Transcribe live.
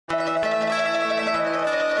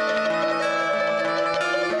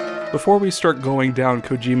Before we start going down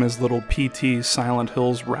Kojima's little PT Silent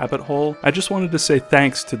Hills rabbit hole, I just wanted to say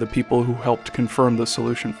thanks to the people who helped confirm the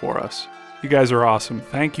solution for us. You guys are awesome.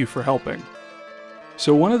 Thank you for helping.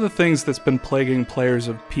 So one of the things that's been plaguing players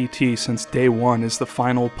of PT since day one is the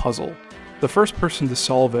final puzzle. The first person to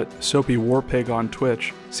solve it, Soapy Warpig on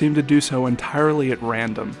Twitch, seemed to do so entirely at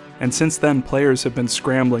random, and since then players have been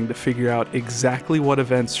scrambling to figure out exactly what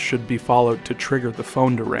events should be followed to trigger the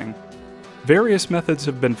phone to ring. Various methods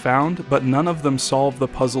have been found, but none of them solve the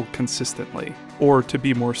puzzle consistently. Or, to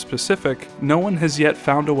be more specific, no one has yet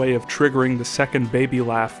found a way of triggering the second baby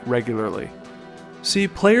laugh regularly. See,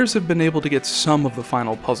 players have been able to get some of the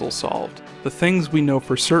final puzzle solved. The things we know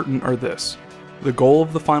for certain are this. The goal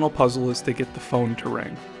of the final puzzle is to get the phone to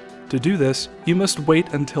ring. To do this, you must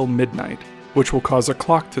wait until midnight, which will cause a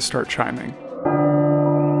clock to start chiming.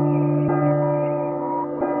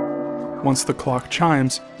 Once the clock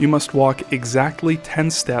chimes, you must walk exactly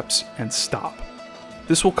 10 steps and stop.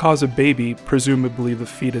 This will cause a baby, presumably the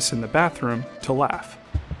fetus in the bathroom, to laugh.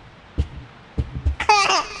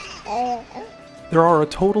 There are a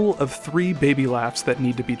total of 3 baby laughs that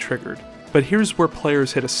need to be triggered, but here's where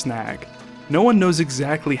players hit a snag. No one knows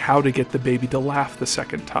exactly how to get the baby to laugh the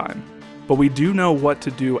second time, but we do know what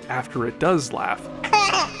to do after it does laugh.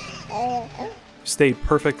 Stay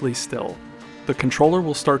perfectly still. The controller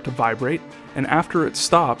will start to vibrate, and after it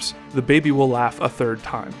stops, the baby will laugh a third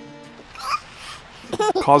time,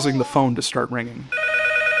 causing the phone to start ringing.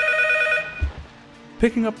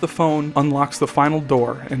 Picking up the phone unlocks the final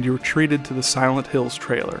door, and you're treated to the Silent Hills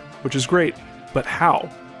trailer, which is great, but how?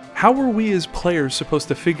 How are we as players supposed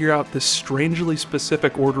to figure out this strangely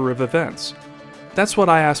specific order of events? That's what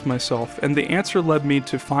I asked myself, and the answer led me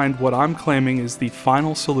to find what I'm claiming is the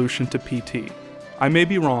final solution to PT. I may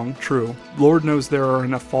be wrong, true. Lord knows there are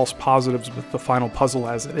enough false positives with the final puzzle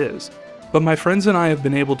as it is. But my friends and I have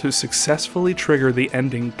been able to successfully trigger the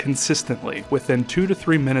ending consistently within 2 to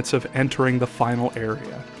 3 minutes of entering the final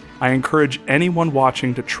area. I encourage anyone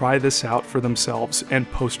watching to try this out for themselves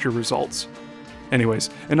and post your results.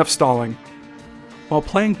 Anyways, enough stalling. While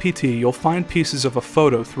playing PT, you'll find pieces of a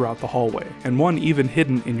photo throughout the hallway, and one even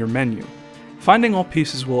hidden in your menu. Finding all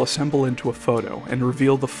pieces will assemble into a photo and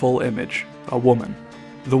reveal the full image, a woman.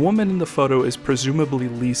 The woman in the photo is presumably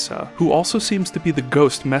Lisa, who also seems to be the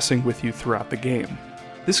ghost messing with you throughout the game.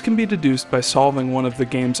 This can be deduced by solving one of the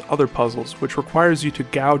game's other puzzles, which requires you to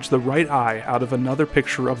gouge the right eye out of another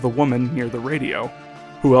picture of the woman near the radio.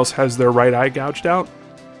 Who else has their right eye gouged out?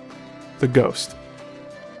 The ghost.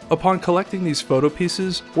 Upon collecting these photo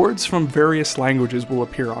pieces, words from various languages will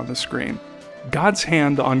appear on the screen. God's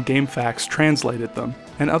Hand on GameFAQs translated them,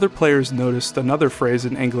 and other players noticed another phrase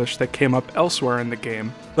in English that came up elsewhere in the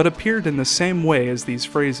game, but appeared in the same way as these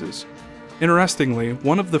phrases. Interestingly,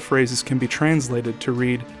 one of the phrases can be translated to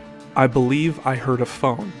read, "I believe I heard a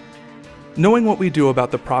phone." Knowing what we do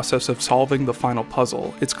about the process of solving the final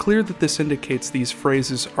puzzle, it's clear that this indicates these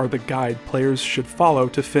phrases are the guide players should follow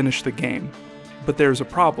to finish the game. But there's a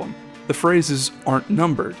problem. The phrases aren't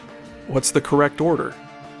numbered. What's the correct order?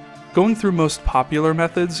 Going through most popular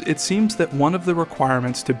methods, it seems that one of the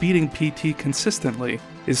requirements to beating PT consistently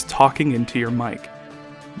is talking into your mic.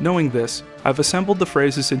 Knowing this, I've assembled the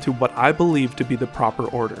phrases into what I believe to be the proper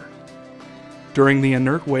order. During the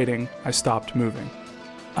inert waiting, I stopped moving.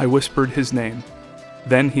 I whispered his name.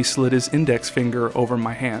 Then he slid his index finger over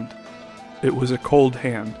my hand. It was a cold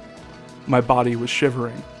hand. My body was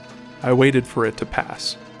shivering. I waited for it to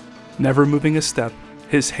pass. Never moving a step,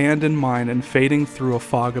 his hand in mine and fading through a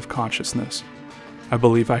fog of consciousness. I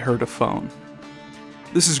believe I heard a phone.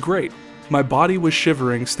 This is great. My body was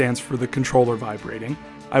shivering stands for the controller vibrating.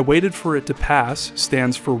 I waited for it to pass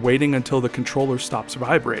stands for waiting until the controller stops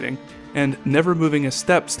vibrating. And never moving a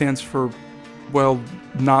step stands for, well,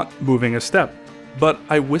 not moving a step. But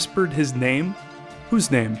I whispered his name?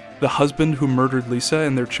 Whose name? The husband who murdered Lisa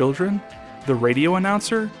and their children? The radio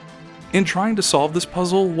announcer? In trying to solve this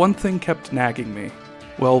puzzle, one thing kept nagging me.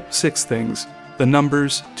 Well, 6 things. The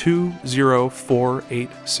numbers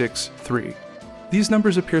 204863. These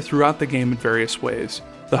numbers appear throughout the game in various ways.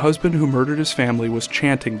 The husband who murdered his family was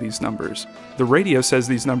chanting these numbers. The radio says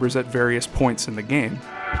these numbers at various points in the game.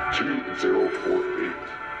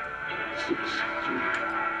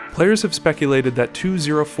 204863. Players have speculated that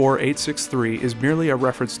 204863 is merely a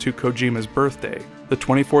reference to Kojima's birthday, the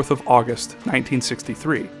 24th of August,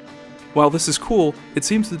 1963. While this is cool, it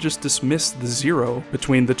seems to just dismiss the 0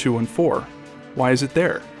 between the 2 and 4. Why is it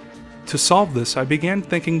there? To solve this, I began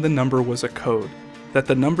thinking the number was a code, that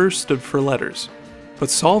the numbers stood for letters. But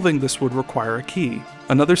solving this would require a key,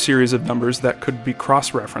 another series of numbers that could be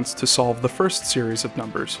cross-referenced to solve the first series of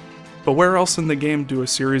numbers. But where else in the game do a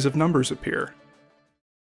series of numbers appear?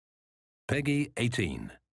 Peggy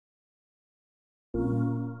 18.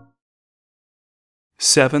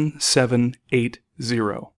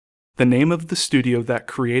 7780, the name of the studio that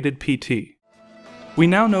created PT. We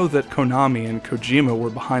now know that Konami and Kojima were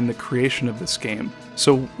behind the creation of this game,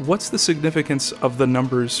 so what's the significance of the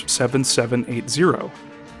numbers 7780?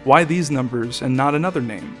 Why these numbers and not another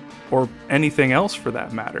name? Or anything else for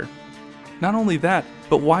that matter? Not only that,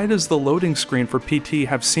 but why does the loading screen for PT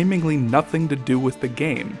have seemingly nothing to do with the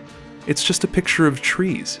game? It's just a picture of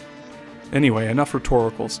trees. Anyway, enough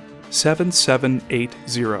rhetoricals.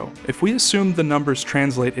 7780. If we assume the numbers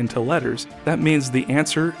translate into letters, that means the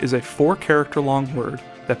answer is a 4-character long word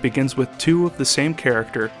that begins with 2 of the same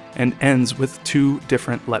character and ends with 2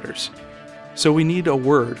 different letters. So we need a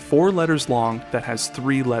word 4 letters long that has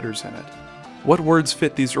 3 letters in it. What words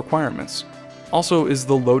fit these requirements? Also, is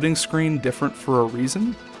the loading screen different for a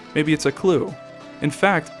reason? Maybe it's a clue. In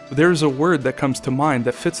fact, there's a word that comes to mind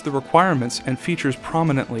that fits the requirements and features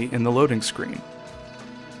prominently in the loading screen.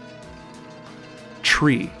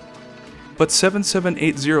 Tree. But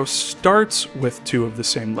 7780 starts with 2 of the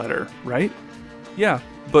same letter, right? Yeah,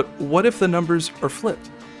 but what if the numbers are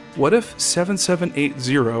flipped? What if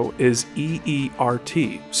 7780 is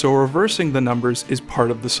EERT, so reversing the numbers is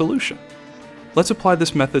part of the solution? Let's apply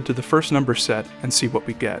this method to the first number set and see what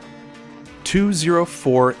we get.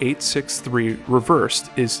 204863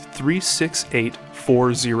 reversed is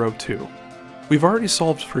 368402. We've already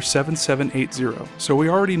solved for 7780, so we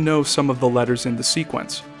already know some of the letters in the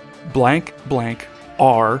sequence. Blank, blank,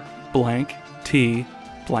 R, blank, T,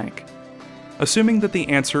 blank. Assuming that the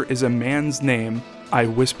answer is a man's name, I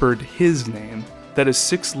whispered his name, that is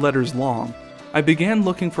 6 letters long, I began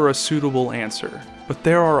looking for a suitable answer, but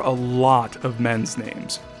there are a lot of men's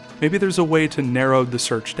names. Maybe there's a way to narrow the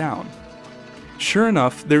search down. Sure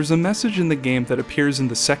enough, there's a message in the game that appears in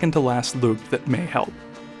the second to last loop that may help.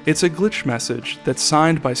 It's a glitch message that's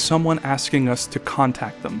signed by someone asking us to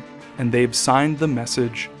contact them, and they've signed the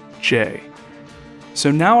message J. So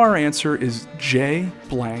now our answer is J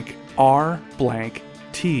blank R blank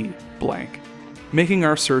T blank, making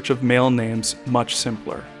our search of male names much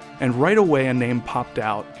simpler. And right away a name popped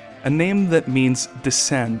out, a name that means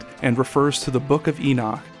descend and refers to the Book of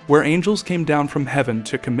Enoch, where angels came down from heaven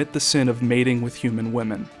to commit the sin of mating with human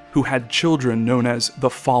women, who had children known as the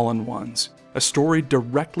Fallen Ones. A story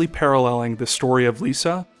directly paralleling the story of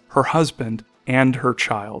Lisa, her husband, and her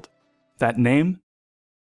child. That name?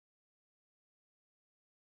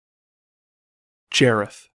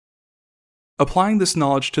 Jareth. Applying this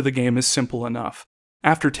knowledge to the game is simple enough.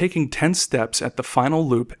 After taking 10 steps at the final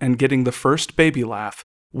loop and getting the first baby laugh,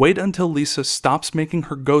 wait until Lisa stops making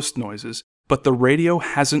her ghost noises, but the radio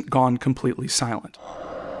hasn't gone completely silent.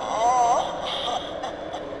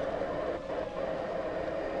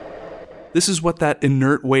 This is what that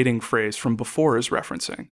inert waiting phrase from before is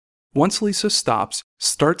referencing. Once Lisa stops,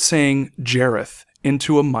 start saying Jareth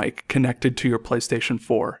into a mic connected to your PlayStation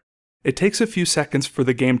 4. It takes a few seconds for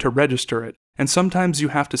the game to register it, and sometimes you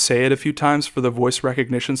have to say it a few times for the voice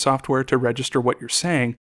recognition software to register what you're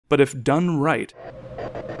saying, but if done right...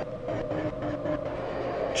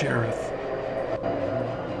 Jareth.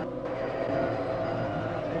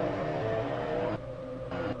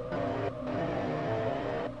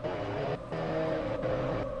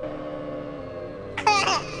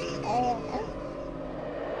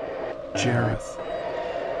 Jareth.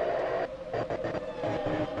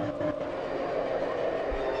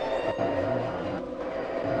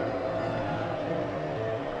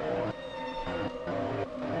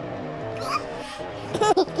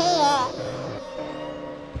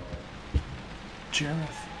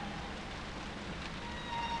 Jareth.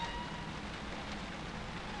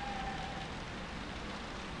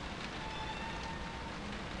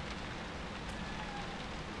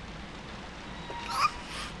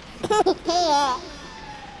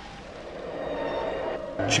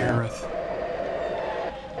 Jareth.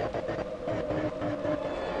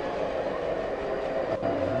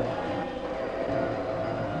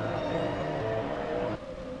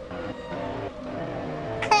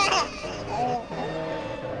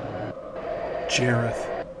 Jareth.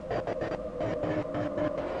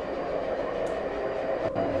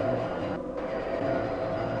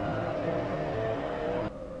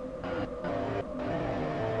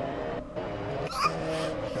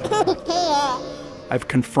 I've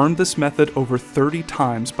confirmed this method over 30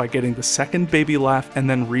 times by getting the second baby laugh and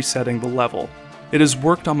then resetting the level. It has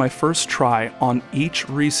worked on my first try on each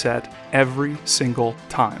reset every single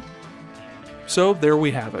time. So there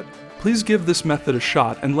we have it. Please give this method a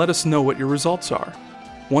shot and let us know what your results are.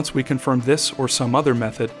 Once we confirm this or some other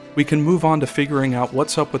method, we can move on to figuring out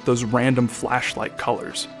what's up with those random flashlight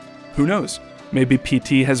colors. Who knows? Maybe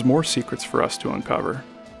PT has more secrets for us to uncover.